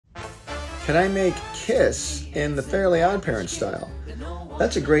Can I make Kiss in the Fairly OddParents style?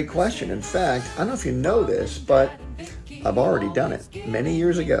 That's a great question. In fact, I don't know if you know this, but I've already done it many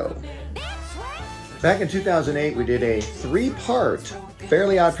years ago. Back in 2008, we did a 3-part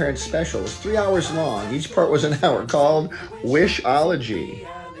Fairly OddParents special. It was 3 hours long. Each part was an hour, called WISHOLOGY.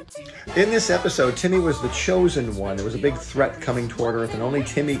 In this episode, Timmy was the chosen one. There was a big threat coming toward Earth, and only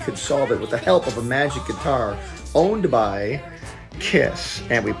Timmy could solve it with the help of a magic guitar owned by Kiss,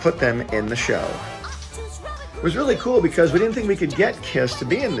 and we put them in the show. It was really cool because we didn't think we could get Kiss to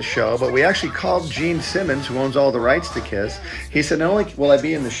be in the show, but we actually called Gene Simmons, who owns all the rights to Kiss. He said, not only will I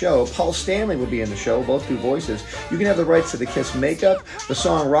be in the show, Paul Stanley will be in the show, both do voices. You can have the rights to the Kiss makeup, the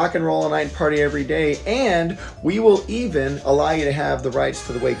song Rock and Roll All Night, Party Every Day, and we will even allow you to have the rights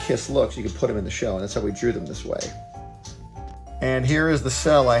to the way Kiss looks. You can put them in the show, and that's how we drew them this way. And here is the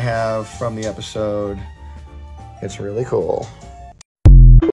cell I have from the episode. It's really cool.